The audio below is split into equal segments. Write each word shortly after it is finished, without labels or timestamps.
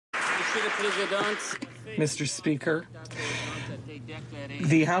Mr. Speaker,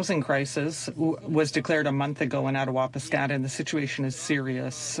 the housing crisis was declared a month ago in Attawapiskat, and the situation is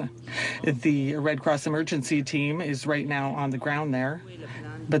serious. The Red Cross emergency team is right now on the ground there,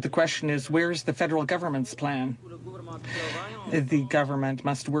 but the question is, where's the federal government's plan? The government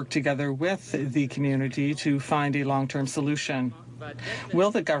must work together with the community to find a long-term solution.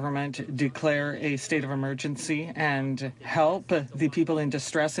 Will the government declare a state of emergency and help the people in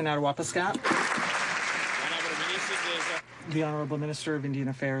distress in Attawapiskat? The Honourable Minister of Indian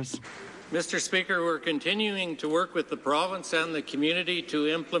Affairs. Mr. Speaker, we're continuing to work with the province and the community to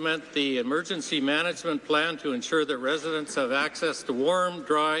implement the emergency management plan to ensure that residents have access to warm,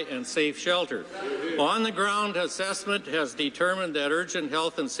 dry and safe shelter. On-the-ground assessment has determined that urgent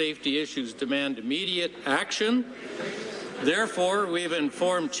health and safety issues demand immediate action. Therefore, we've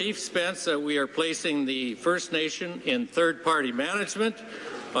informed Chief Spence that we are placing the First Nation in third-party management.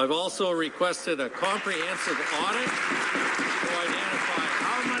 I've also requested a comprehensive audit to identify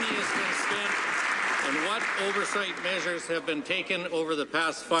how money has been spent and what oversight measures have been taken over the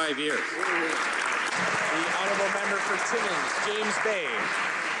past 5 years. The honourable member for Timmins, James Bay.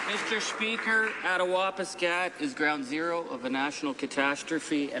 Mr. Speaker, Attawapiskat is ground zero of a national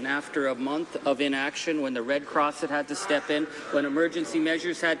catastrophe, and after a month of inaction, when the Red Cross had to step in, when emergency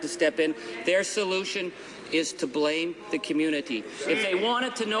measures had to step in, their solution is to blame the community. If they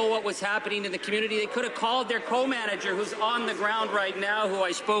wanted to know what was happening in the community, they could have called their co-manager, who's on the ground right now, who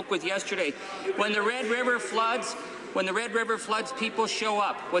I spoke with yesterday. When the Red River floods, people show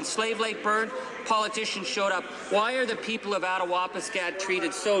up. When Slave Lake burned, politicians showed up. Why are the people of Attawapiskat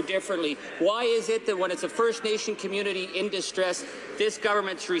treated so differently? Why is it that when it's a First Nation community in distress, this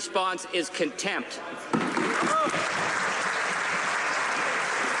government's response is contempt?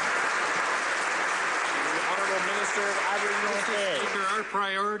 Our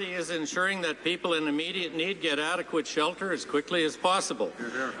priority is ensuring that people in immediate need get adequate shelter as quickly as possible.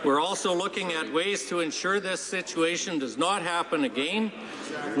 We're also looking at ways to ensure this situation does not happen again.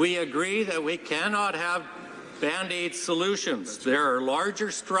 We agree that we cannot have Band-Aid solutions. There are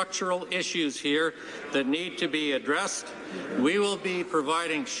larger structural issues here that need to be addressed. We will be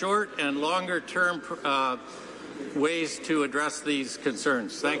providing short and longer-term ways to address these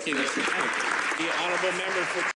concerns. Thank you, Mr. Speaker. The honourable member for